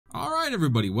Alright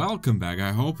everybody, welcome back.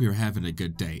 I hope you're having a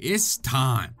good day. It's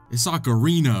time. It's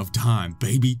Ocarina of Time,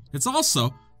 baby. It's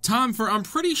also time for, I'm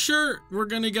pretty sure we're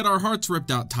gonna get our hearts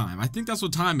ripped out time. I think that's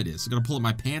what time it is. I'm gonna pull up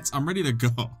my pants. I'm ready to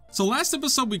go. So last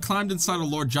episode, we climbed inside of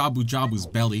Lord Jabu Jabu's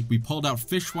belly. We pulled out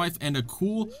Fishwife and a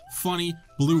cool, funny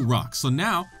blue rock. So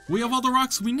now we have all the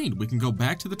rocks we need. We can go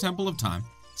back to the Temple of Time,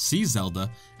 see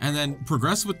Zelda, and then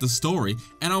progress with the story,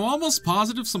 and I'm almost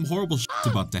positive some horrible shit's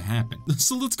about to happen.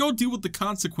 So let's go deal with the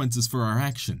consequences for our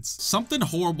actions. Something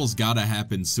horrible's gotta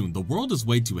happen soon. The world is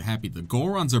way too happy. The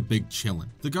Gorons are big chillin'.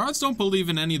 The guards don't believe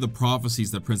in any of the prophecies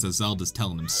that Princess Zelda's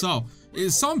telling them, so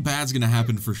something bad's gonna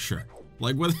happen for sure.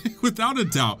 Like, without a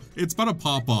doubt, it's about to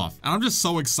pop off. And I'm just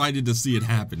so excited to see it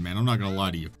happen, man. I'm not gonna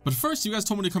lie to you. But first, you guys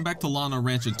told me to come back to Lana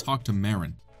Ranch and talk to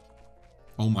Marin.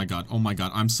 Oh my god,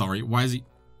 I'm sorry. Why is he...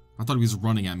 I thought he was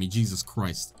running at me, Jesus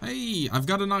Christ. Hey, I've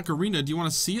got an ocarina, do you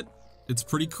want to see it? It's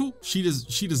pretty cool. She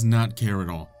does not care at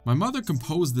all. My mother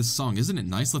composed this song, isn't it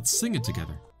nice? Let's sing it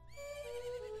together.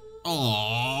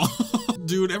 Aww.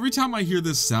 Dude, every time I hear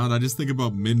this sound, I just think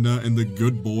about Midna and the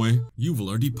good boy. You've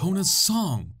learned Epona's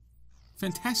song.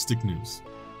 Fantastic news.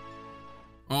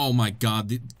 Oh my god,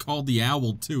 they called the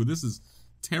owl too. This is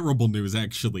terrible news,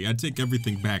 actually. I take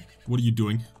everything back. What are you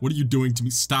doing? What are you doing to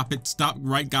me? Stop it. Stop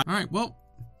right, guy. Alright, well,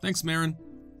 thanks, Marin.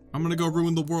 I'm gonna go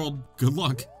ruin the world. Good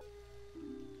luck.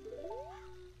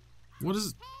 What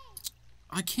is...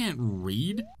 I can't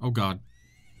read? Oh god.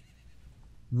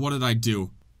 What did I do?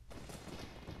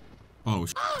 Oh,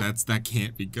 that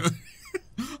can't be good.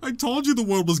 I told you the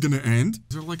world was gonna end.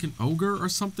 Is there like an ogre or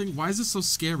something? Why is this so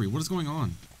scary? What is going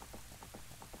on?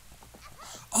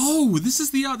 Oh, this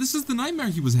is the nightmare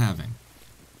he was having.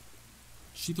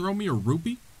 She throw me a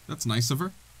rupee? That's nice of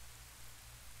her.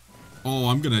 Oh,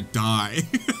 I'm gonna die.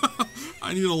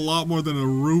 I need a lot more than a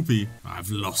rupee. I've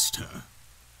lost her.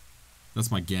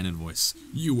 That's my Ganon voice.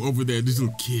 You over there,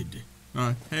 little kid.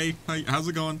 Hey, how's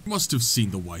it going? Must have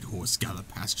seen the white horse gallop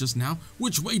past just now.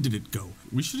 Which way did it go?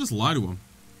 We should just lie to him.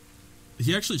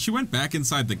 She went back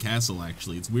inside the castle,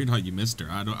 actually. It's weird how you missed her.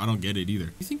 I don't get it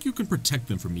either. You think you can protect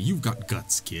them from me? You've got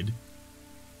guts, kid.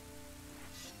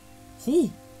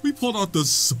 Oh, we pulled out the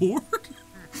sword?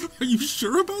 Are you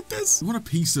sure about this? What a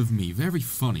piece of me. Very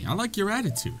funny. I like your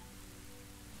attitude.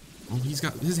 Oh,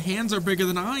 his hands are bigger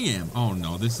than I am. Oh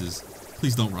no,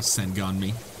 please don't Rasengan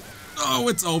me. Oh,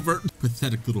 it's over.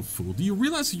 Pathetic little fool. Do you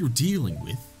realize who you're dealing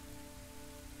with?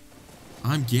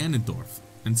 I'm Ganondorf,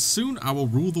 and soon I will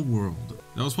rule the world.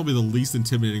 That was probably the least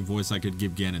intimidating voice I could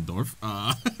give Ganondorf.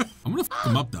 I'm gonna f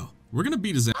him up though. We're gonna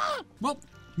beat his ass. Well,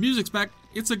 music's back.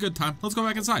 It's a good time. Let's go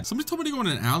back inside. Somebody told me to go in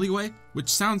an alleyway, which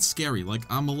sounds scary, like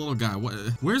I'm a little guy.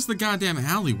 Where's the goddamn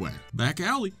alleyway? Back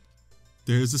alley.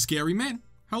 There's a scary man.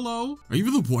 Hello? Are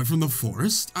you the boy from the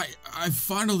forest? I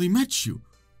finally met you.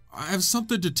 I have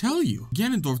something to tell you.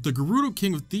 Ganondorf, the Gerudo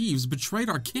King of Thieves, betrayed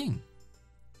our king.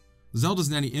 Zelda's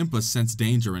nanny Impa sensed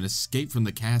danger and escaped from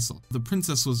the castle. The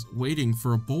princess was waiting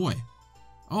for a boy.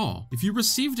 Oh, if you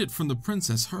received it from the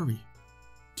princess, hurry.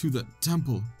 To the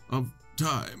Temple of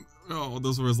Time. Oh,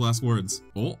 those were his last words.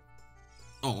 Oh.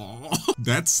 Oh,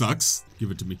 that sucks.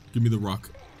 Give it to me. Give me the rock.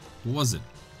 What was it?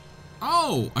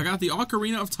 Oh, I got the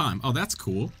Ocarina of Time. Oh, that's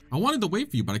cool. I wanted to wait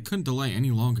for you, but I couldn't delay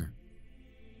any longer.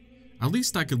 At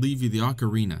least I could leave you the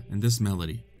ocarina and this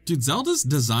melody. Dude, Zelda's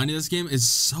design in this game is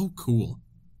so cool.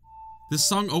 This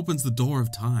song opens the door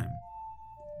of time.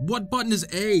 What button is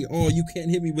A? Oh, you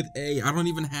can't hit me with A. I don't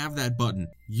even have that button.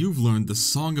 You've learned the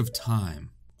Song of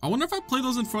Time. I wonder if I play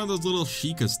those in front of those little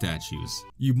Sheikah statues.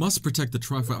 You must protect the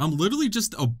Triforce. I'm literally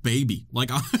just a baby. Like,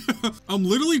 I'm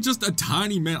literally just a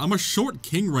tiny man. I'm a short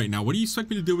king right now. What do you expect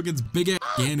me to do against big ass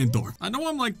Ganondorf? I know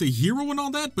I'm like the hero and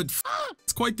all that, but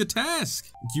it's quite the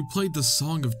task. You played the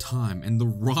Song of Time and the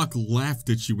rock laughed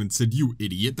at you and said, you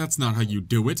idiot, that's not how you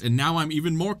do it. And now I'm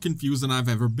even more confused than I've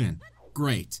ever been.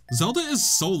 Great. Zelda is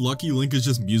so lucky Link is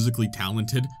just musically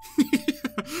talented.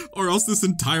 Or else this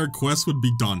entire quest would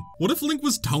be done. What if Link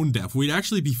was tone deaf? We'd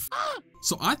actually be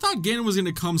So I thought Ganon was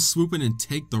gonna come swooping and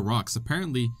take the rocks.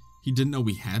 Apparently, he didn't know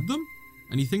we had them,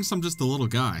 and he thinks I'm just a little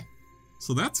guy.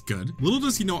 So that's good. Little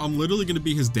does he know I'm literally gonna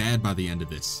be his dad by the end of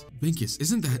this. Binkus,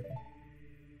 isn't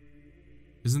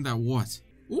that what?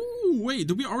 Ooh, wait,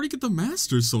 did we already get the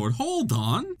Master Sword? Hold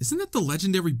on. Isn't that the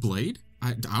legendary blade?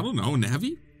 I don't know,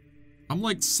 Navi? I'm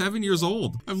like 7 years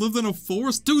old. I've lived in a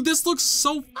forest. Dude, this looks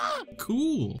so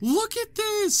cool. Look at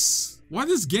this. Why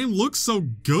this game looks so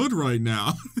good right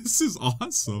now? This is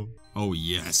awesome. Oh,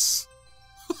 yes.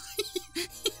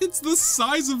 It's the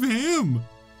size of him.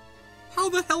 How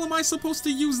the hell am I supposed to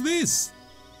use this?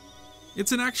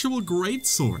 It's an actual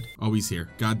greatsword. Oh, he's here.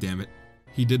 God damn it.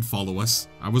 He did follow us.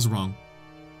 I was wrong.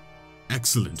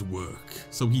 Excellent work.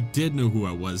 So he did know who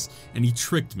I was, and he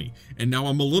tricked me. And now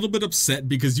I'm a little bit upset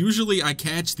because usually I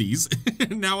catch these,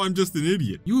 and now I'm just an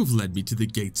idiot. You have led me to the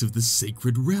gates of the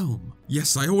sacred realm.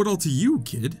 Yes, I owe it all to you,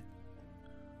 kid.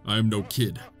 I am no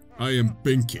kid. I am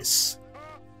Binkus.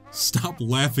 Stop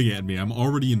laughing at me, I'm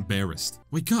already embarrassed.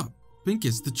 Wake up,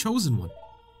 Binkus, the chosen one.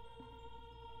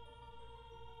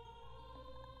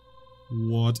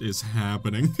 What is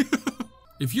happening?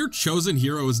 If your chosen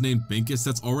hero is named Binkus,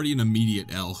 that's already an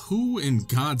immediate L. Who in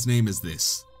God's name is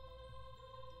this?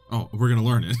 Oh, we're gonna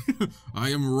learn it. I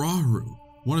am Rauru,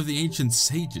 one of the ancient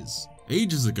sages.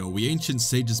 Ages ago, we ancient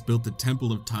sages built the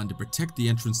Temple of Time to protect the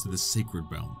entrance to the sacred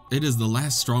realm. It is the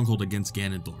last stronghold against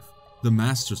Ganondorf. The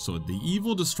Master Sword, the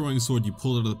evil destroying sword you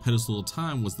pulled out of the pedestal of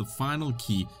time, was the final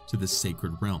key to the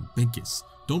sacred realm. Binkus,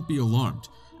 don't be alarmed.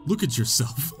 Look at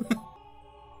yourself.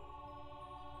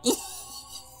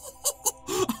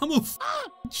 I'm a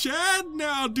Chad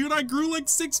now, dude. I grew like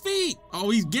 6 feet. Oh,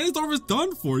 Ganondorf is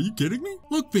done for. Are you kidding me?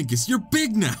 Look, Binkus, you're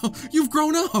big now. You've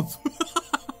grown up.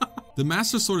 The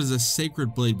Master Sword is a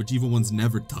sacred blade which evil ones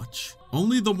never touch.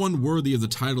 Only the one worthy of the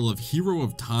title of Hero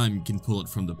of Time can pull it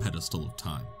from the pedestal of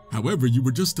time. However, you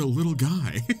were just a little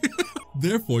guy.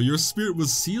 Therefore, your spirit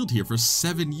was sealed here for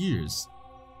 7 years.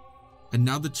 And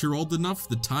now that you're old enough,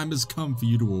 the time has come for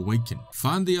you to awaken.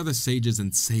 Find the other sages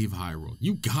and save Hyrule.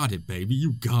 You got it, baby.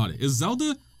 You got it. Is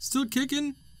Zelda still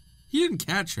kicking? He didn't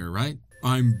catch her, right?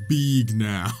 I'm big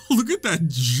now. Look at that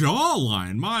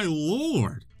jawline, my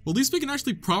lord. Well, at least we can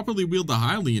actually properly wield the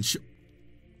Hylian and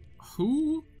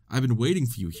Who? I've been waiting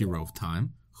for you, Hero of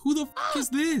Time. Who the f is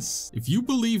this? If you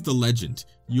believe the legend,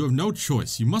 you have no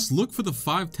choice. You must look for the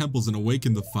 5 temples and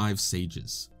awaken the 5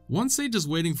 sages. One sage is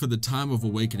waiting for the time of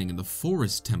awakening in the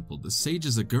forest temple. The sage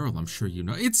is a girl, I'm sure you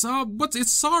know. It's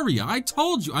Saria. I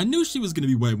told you. I knew she was going to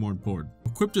be way more important.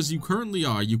 Equipped as you currently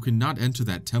are, you cannot enter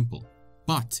that temple.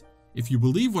 But, if you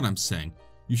believe what I'm saying,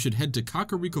 you should head to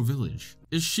Kakariko Village.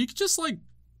 Is she just like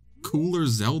cooler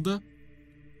Zelda?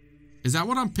 Is that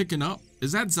what I'm picking up?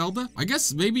 Is that Zelda? I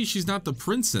guess maybe she's not the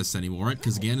princess anymore, right?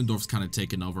 Because Ganondorf's kind of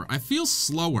taken over. I feel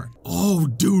slower. Oh,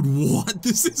 dude, what?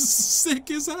 This is sick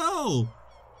as hell.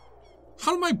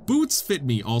 How do my boots fit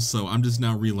me also? I'm just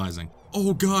now realizing.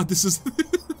 Oh god, this is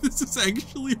this is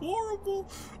actually horrible.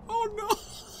 Oh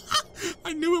no.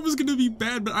 I knew it was gonna be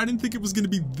bad, but I didn't think it was gonna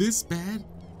be this bad.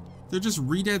 They're just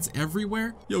redeads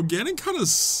everywhere. Yo, Ganon kinda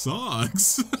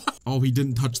sucks. Oh, he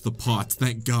didn't touch the pot,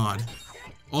 thank god.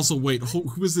 Also, wait,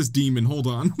 who is this demon? Hold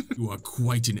on. You are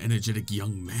quite an energetic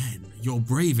young man. You're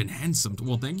brave and handsome.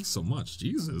 Well, thank you so much,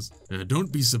 Jesus.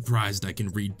 Don't be surprised I can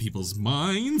read people's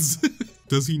minds.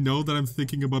 Does he know that I'm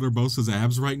thinking about Urbosa's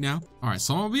abs right now? Alright,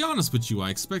 so I'm gonna be honest with you, I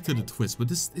expected a twist, but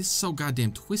this is so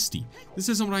goddamn twisty. This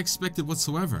isn't what I expected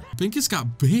whatsoever. Binkus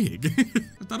got big.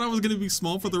 I thought I was gonna be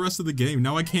small for the rest of the game.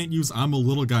 Now I can't use I'm a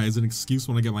little guy as an excuse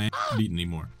when I get my ass beaten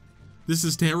anymore. This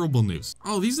is terrible news.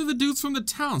 Oh, these are the dudes from the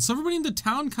town. So everybody in the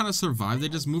town kind of survived. They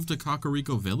just moved to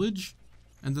Kakariko Village.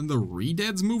 And then the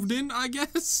Redeads moved in, I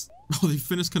guess? Oh, they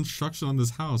finished construction on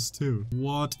this house, too.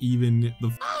 What even the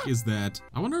f is that?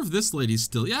 I wonder if this lady's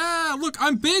still... Yeah, look,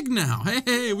 I'm big now.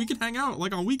 Hey, we can hang out,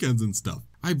 like, on weekends and stuff.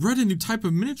 I bred a new type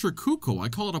of miniature Kuko. I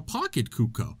call it a pocket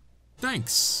Kuko.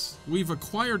 Thanks. We've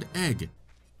acquired egg.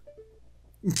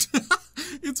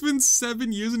 It's been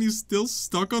 7 years and he's still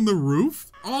stuck on the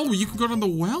roof? Oh, you can go down the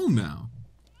well now.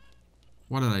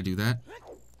 Why did I do that?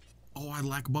 Oh, I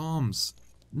lack bombs.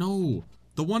 No,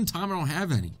 the one time I don't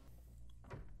have any.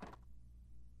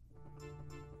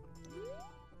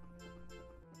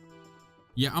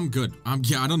 Yeah, I'm good.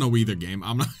 Yeah, I don't know either game.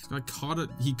 I'm not.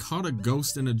 He caught a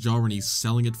ghost in a jar and he's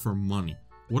selling it for money.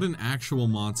 What an actual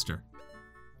monster.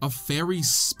 A fairy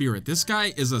spirit. This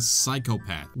guy is a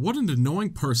psychopath. What an annoying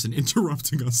person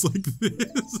interrupting us like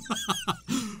this.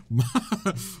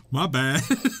 my bad.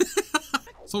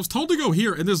 So I was told to go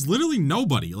here and there's literally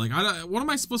nobody. Like, what am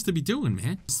I supposed to be doing,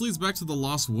 man? This leads back to the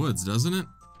Lost Woods, doesn't it?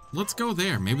 Let's go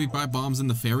there. Maybe buy bombs in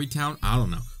the fairy town. I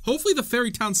don't know. Hopefully the fairy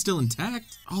town's still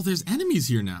intact. Oh, there's enemies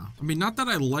here now. I mean, not that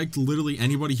I liked literally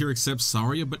anybody here except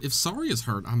Saria, but if Saria's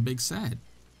hurt, I'm big sad.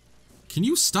 Can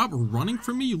you stop running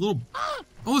from me, you little...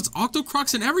 Oh, it's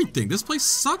Octocrocs and everything. This place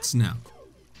sucks now.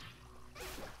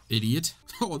 Idiot.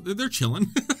 Oh, they're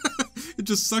chilling. It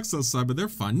just sucks outside, but they're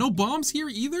fine. No bombs here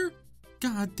either?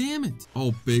 God damn it.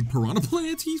 Oh, big piranha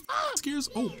plant. He scares.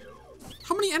 Oh,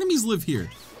 how many enemies live here?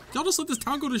 Y'all just let this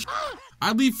town go to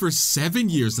I leave for 7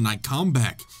 years and I come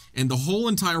back and the whole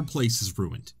entire place is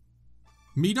ruined.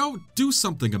 Mito, do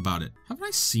something about it. Haven't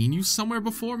I seen you somewhere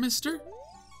before, mister?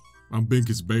 I'm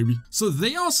Binkus, baby. So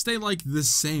they all stay like the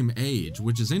same age,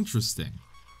 which is interesting.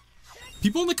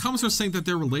 People in the comments are saying that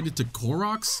they're related to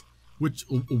Koroks. Which,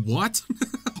 what?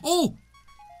 Oh!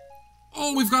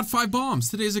 Oh, we've got 5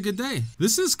 bombs. Today's a good day.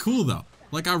 This is cool though.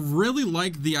 Like, I really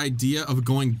like the idea of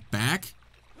going back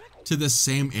to the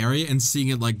same area and seeing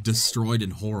it like destroyed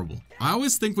and horrible. I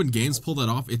always think when games pull that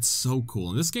off, it's so cool.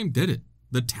 And this game did it.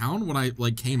 The town, when I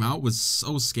like came out, was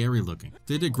so scary looking.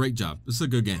 They did a great job. This is a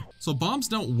good game. So bombs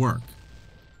don't work.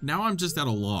 Now I'm just at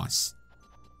a loss.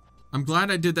 I'm glad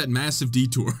I did that massive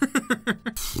detour.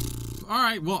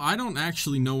 Alright, well, I don't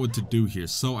actually know what to do here,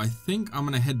 so I think I'm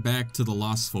gonna head back to the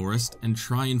Lost Forest and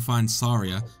try and find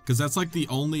Saria, because that's like the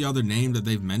only other name that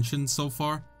they've mentioned so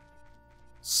far.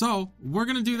 So, we're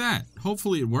gonna do that.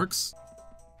 Hopefully it works.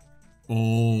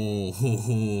 Oh, ho,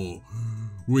 ho.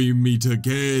 We meet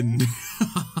again.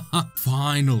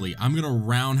 Finally, I'm gonna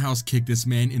roundhouse kick this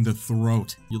man in the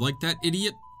throat. You like that,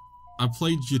 idiot? I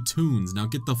played your tunes, now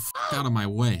get the f out of my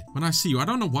way. When I see you, I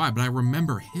don't know why, but I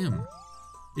remember him.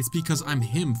 It's because I'm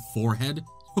him, forehead.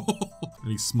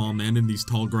 Any small men in these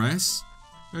tall grass?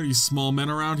 Any small men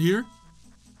around here?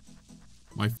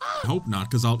 I hope not,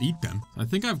 because I'll eat them. I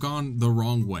think I've gone the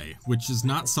wrong way, which is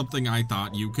not something I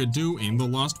thought you could do in the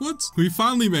Lost Woods. We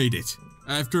finally made it.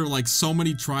 After like so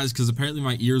many tries, because apparently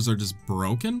my ears are just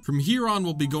broken. From here on,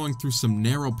 we'll be going through some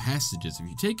narrow passages. If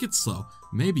you take it slow,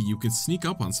 maybe you could sneak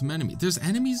up on some enemies. There's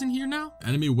enemies in here now?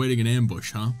 Enemy waiting in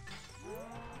ambush, huh?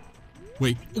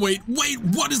 Wait,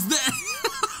 what is that?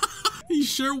 He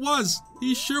sure was.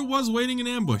 He sure was waiting in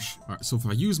ambush. All right, so if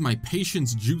I use my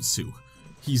patience jutsu,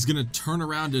 he's gonna turn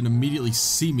around and immediately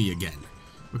see me again.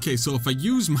 Okay, so if I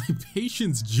use my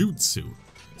patience jutsu,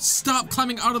 stop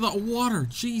climbing out of the water,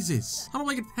 Jesus. How do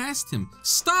I get past him?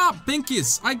 Stop,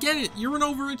 Binkus, I get it, you're an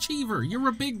overachiever. You're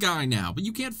a big guy now, but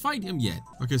you can't fight him yet.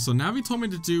 Okay, so Navi told me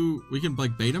to do, we can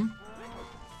like bait him.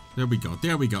 There we go,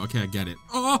 okay, I get it.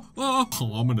 Oh,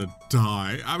 I'm gonna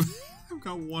die. I've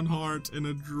got one heart in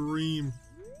a dream.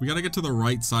 We gotta get to the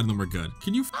right side and then we're good.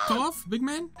 Can you f off, big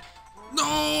man?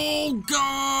 No,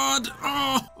 God!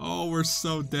 Oh, we're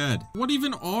so dead. What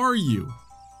even are you?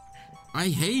 I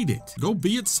hate it. Go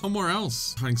be it somewhere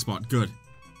else. Hiding spot, good.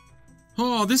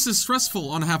 Oh, this is stressful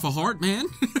on half a heart, man.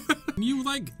 Can you,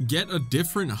 like, get a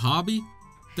different hobby?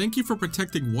 Thank you for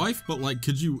protecting wife, but, like,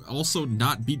 could you also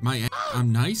not beat my ass?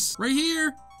 I'm nice. Right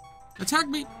here. Attack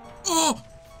me. Oh!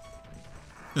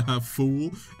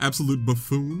 Fool. Absolute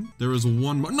buffoon. There is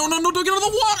one more. No, don't get out of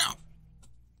the water!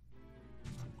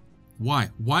 Why?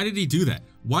 Why did he do that?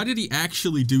 Why did he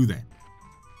actually do that?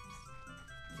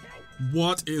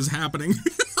 What is happening?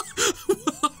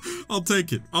 I'll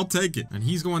take it. And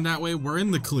he's going that way. We're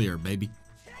in the clear, baby.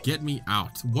 Get me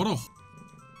out. What a...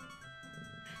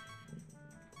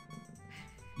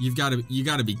 You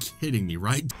gotta be kidding me,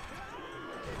 right?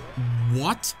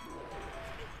 What?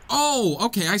 Oh,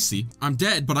 okay, I see. I'm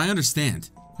dead, but I understand.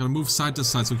 Gotta move side to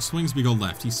side. So he swings, we go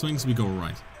left. He swings, we go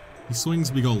right. He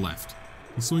swings, we go left.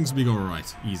 He swings, we go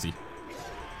right. Easy.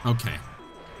 Okay.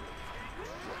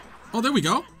 Oh, there we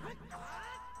go.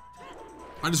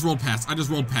 I just rolled past.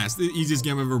 The easiest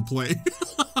game I've ever played.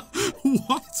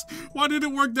 What? Why did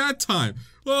it work that time?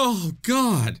 Oh,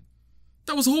 God.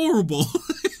 That was horrible.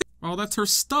 Oh, that's her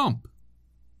stump.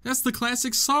 That's the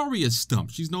classic Saria stump.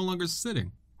 She's no longer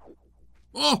sitting.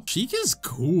 Oh, Chica's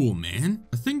cool, man.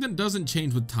 A thing that doesn't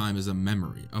change with time is a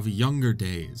memory of younger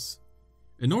days.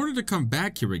 In order to come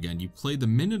back here again, you play the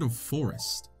Minute of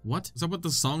Forest. What? Is that what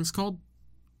the song's called?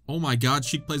 Oh my God,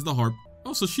 Sheik plays the harp.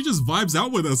 Oh, so she just vibes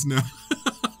out with us now.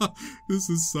 This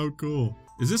is so cool.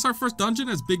 Is this our first dungeon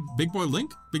as Big Boy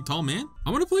Link? Big tall man?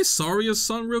 I want to play Saria's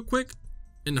song real quick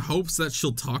in hopes that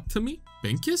she'll talk to me.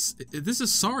 Binkus? This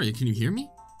is Saria, can you hear me?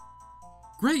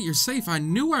 Great, you're safe. I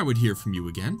knew I would hear from you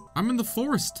again. I'm in the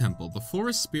forest temple. The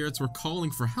forest spirits were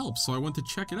calling for help, so I went to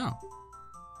check it out.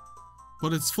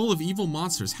 But it's full of evil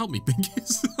monsters. Help me,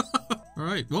 Binkus.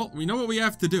 Alright, well, we know what we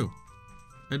have to do.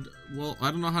 And, well,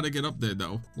 I don't know how to get up there,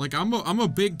 though. Like, I'm a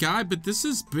big guy, but this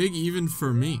is big even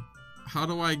for me. How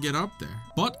do I get up there?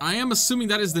 But I am assuming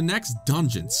that is the next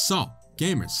dungeon. So,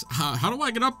 gamers, how do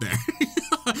I get up there?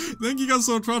 Thank you guys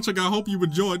so much for watching. I hope you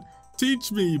enjoyed.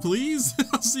 Teach me, please.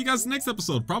 I'll see you guys next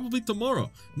episode, probably tomorrow.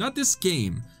 Not this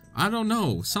game. I don't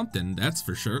know. Something, that's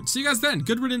for sure. See you guys then.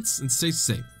 Good riddance and stay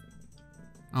safe.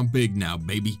 I'm big now,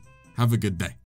 baby. Have a good day.